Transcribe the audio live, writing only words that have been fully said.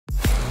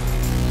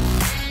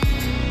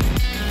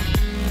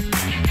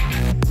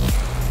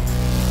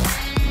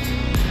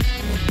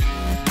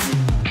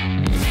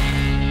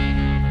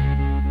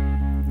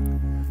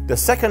The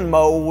second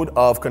mode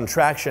of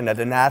contraction that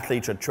an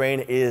athlete should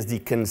train is the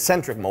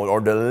concentric mode, or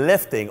the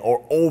lifting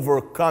or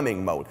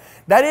overcoming mode.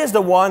 That is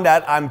the one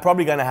that I'm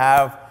probably going to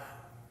have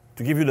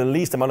to give you the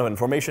least amount of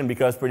information,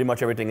 because pretty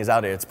much everything is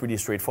out there. It's pretty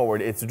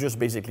straightforward. It's just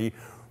basically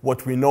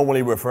what we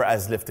normally refer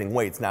as lifting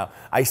weights. Now,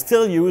 I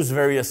still use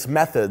various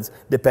methods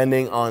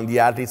depending on the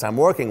athletes I'm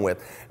working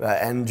with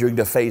and during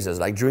the phases.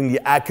 Like during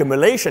the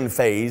accumulation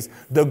phase,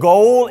 the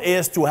goal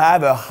is to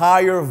have a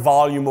higher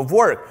volume of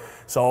work.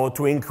 So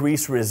to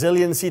increase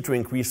resiliency, to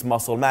increase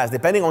muscle mass.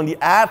 Depending on the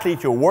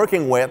athlete you're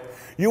working with,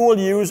 you will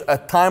use a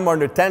time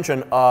under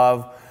tension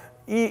of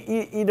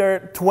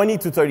either 20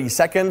 to 30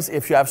 seconds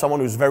if you have someone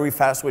who's very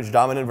fast switch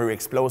dominant, very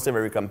explosive,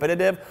 very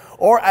competitive,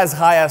 or as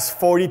high as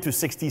 40 to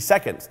 60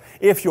 seconds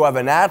if you have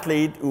an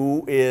athlete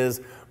who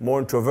is more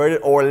introverted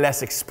or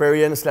less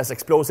experienced, less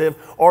explosive,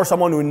 or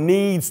someone who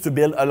needs to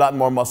build a lot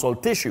more muscle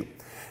tissue.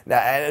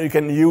 Now, you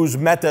can use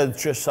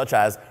methods just such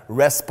as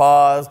rest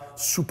pause,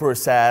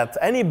 superset,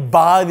 any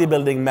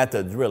bodybuilding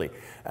methods really.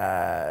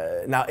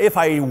 Now, if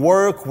I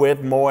work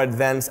with more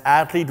advanced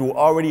athletes who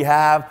already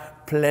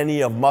have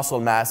plenty of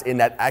muscle mass in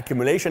that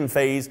accumulation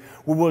phase,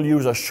 we will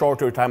use a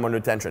shorter time under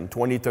tension,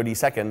 20, 30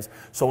 seconds,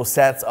 so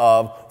sets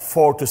of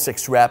 4 to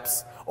 6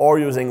 reps, or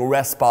using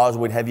rest pause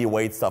with heavy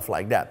weight, stuff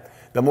like that.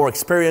 The more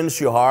experienced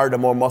you are, the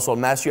more muscle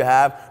mass you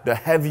have, the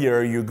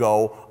heavier you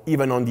go,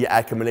 even on the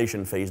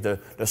accumulation phase. The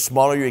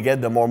smaller you get,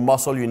 the more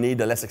muscle you need,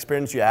 the less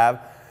experience you have,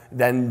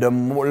 then the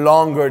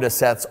longer the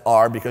sets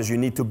are, because you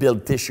need to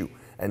build tissue.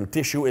 And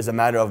tissue is a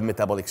matter of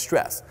metabolic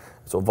stress.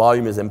 So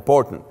volume is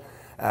important.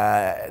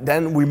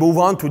 Then we move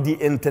on to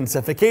the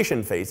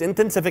intensification phase.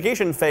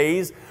 Intensification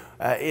phase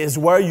is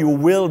where you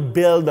will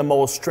build the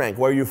most strength,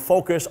 where you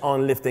focus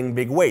on lifting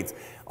big weights.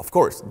 Of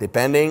course,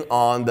 depending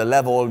on the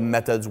level,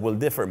 methods will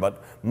differ,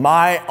 but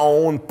my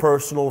own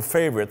personal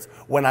favorites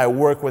when I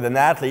work with an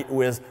athlete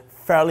who is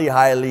fairly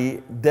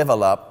highly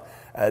developed,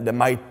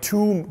 my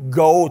two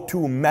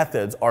go-to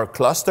methods are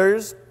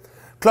clusters.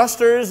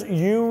 Clusters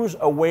use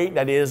a weight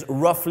that is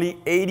roughly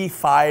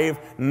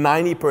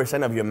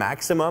 85–90% of your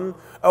maximum,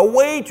 a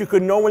weight you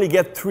could normally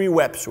get 3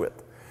 reps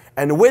with.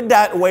 And with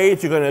that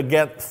weight, you're going to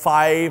get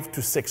 5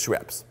 to 6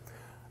 reps.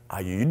 How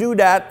you do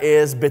that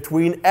is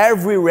between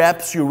every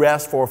reps, you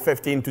rest for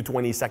 15 to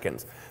 20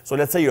 seconds. So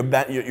let's say you're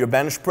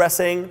bench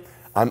pressing,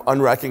 I'm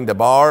unracking the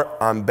bar,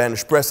 I'm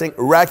bench pressing,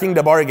 racking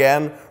the bar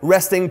again,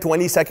 resting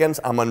 20 seconds,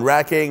 I'm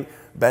unracking,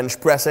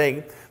 bench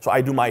pressing. So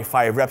I do my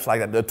 5 reps like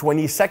that. The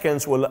 20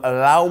 seconds will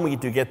allow me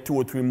to get 2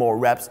 or 3 more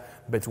reps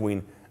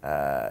between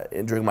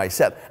during my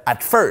set.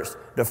 At first,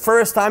 the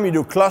first time you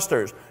do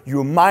clusters,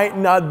 you might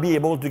not be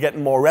able to get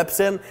more reps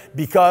in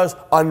because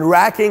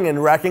unracking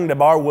and racking the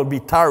bar will be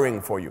tiring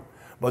for you.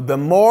 But the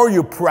more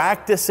you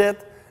practice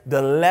it,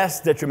 the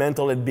less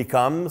detrimental it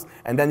becomes,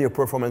 and then your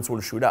performance will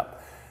shoot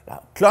up.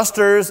 Now,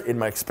 clusters, in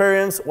my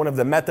experience, one of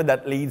the methods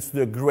that leads to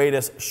the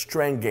greatest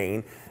strength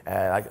gain.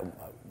 Like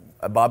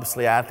a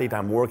bobsleigh athlete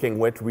I'm working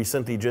with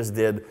recently just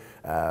did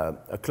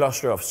a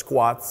cluster of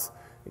squats,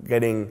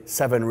 getting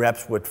 7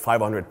 reps with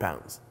 500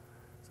 pounds.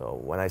 So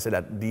when I say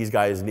that these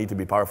guys need to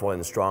be powerful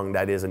and strong,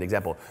 that is an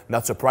example.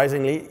 Not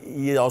surprisingly,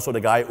 he is also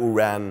the guy who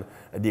ran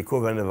the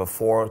equivalent of a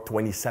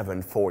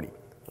 4:27:40.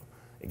 So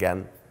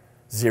again,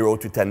 0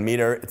 to 10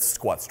 meter, it's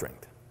squat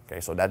strength.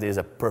 Okay, so that is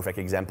a perfect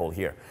example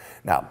here.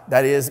 Now,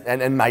 that is,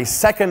 and my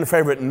second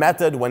favorite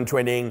method when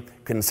training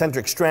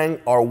concentric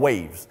strength are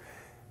waves.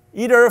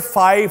 Either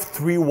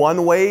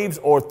 5-3-1 waves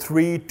or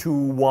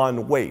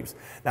 3-2-1 waves.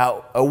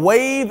 Now, a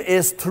wave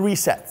is 3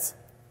 sets.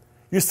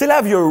 You still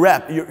have your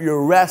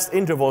rest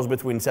intervals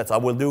between sets. I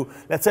will do,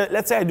 let's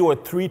say I do a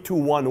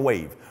 3-2-1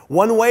 wave.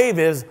 One wave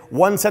is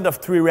 1 set of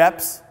 3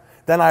 reps,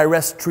 then I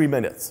rest 3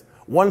 minutes.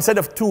 1 set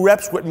of 2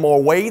 reps with more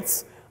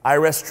weights, I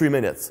rest 3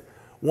 minutes.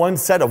 1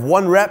 set of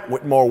 1 rep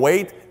with more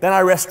weight, then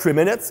I rest 3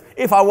 minutes.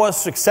 If I was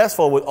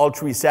successful with all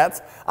 3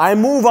 sets, I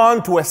move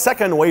on to a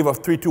second wave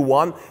of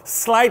 3-2-1,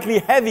 slightly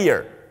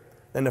heavier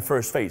than the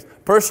first phase.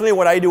 Personally,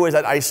 what I do is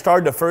that I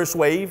start the first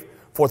wave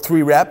for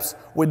 3 reps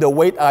with the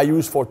weight I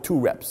use for 2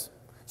 reps.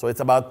 So it's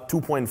about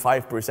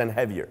 2.5%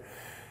 heavier.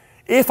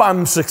 If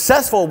I'm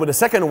successful with the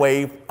second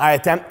wave, I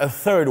attempt a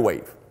third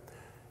wave.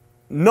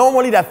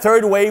 Normally, that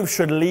third wave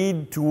should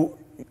lead to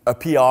a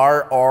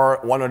PR or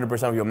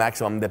 100% of your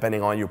maximum,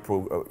 depending on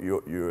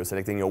you're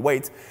selecting your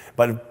weights.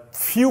 But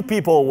few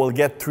people will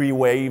get 3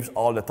 waves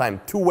all the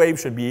time. 2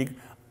 waves should be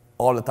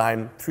all the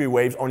time. 3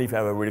 waves only if you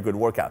have a really good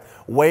workout.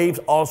 Waves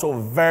also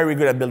very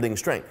good at building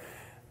strength.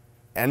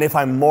 And if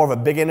I'm more of a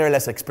beginner,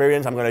 less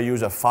experienced, I'm going to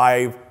use a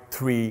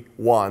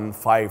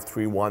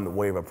 5-3-1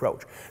 wave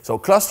approach. So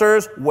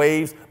clusters,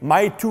 waves,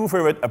 my 2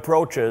 favorite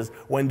approaches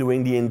when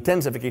doing the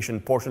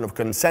intensification portion of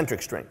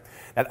concentric strength.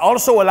 That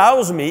also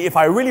allows me, if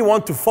I really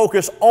want to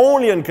focus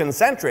only on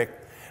concentric,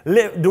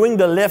 doing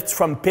the lifts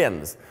from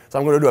pins. So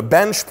I'm going to do a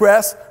bench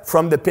press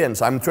from the pin.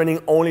 So I'm training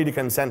only the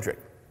concentric.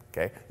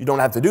 Okay? You don't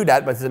have to do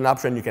that, but it's an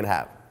option you can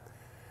have.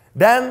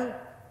 Then,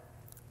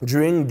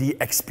 during the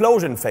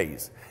explosion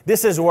phase,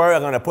 this is where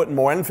I'm going to put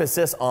more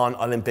emphasis on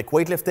Olympic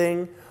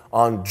weightlifting,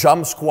 on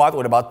jump squat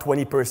with about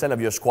 20% of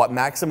your squat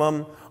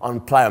maximum, on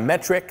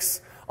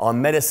plyometrics,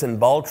 on medicine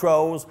ball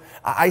throws.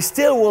 I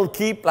still will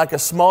keep like a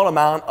small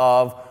amount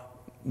of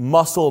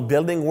muscle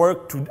building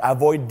work to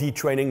avoid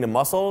detraining the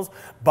muscles,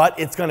 but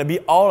it's going to be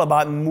all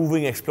about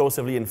moving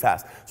explosively and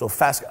fast. So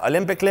fast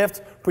Olympic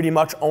lift, pretty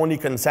much only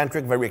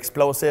concentric, very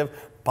explosive.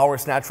 Power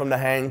snatch from the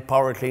hang,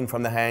 power clean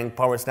from the hang,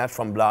 power snatch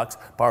from blocks,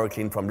 power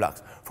clean from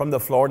blocks. From the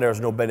floor, there's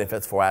no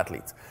benefits for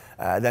athletes.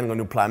 Then we're going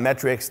to do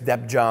plyometrics,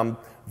 depth jump,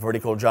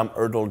 vertical jump,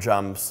 hurdle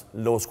jumps,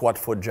 low squat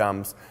foot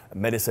jumps,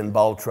 medicine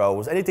ball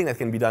throws, anything that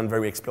can be done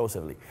very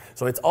explosively.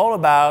 So it's all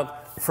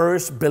about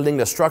first building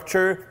the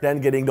structure,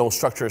 then getting those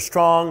structures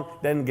strong,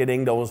 then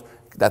getting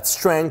that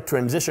strength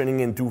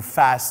transitioning into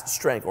fast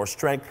strength or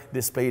strength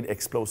displayed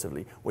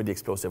explosively with the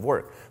explosive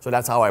work. So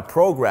that's how I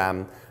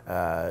program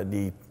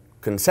the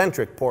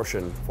concentric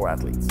portion for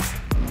athletes.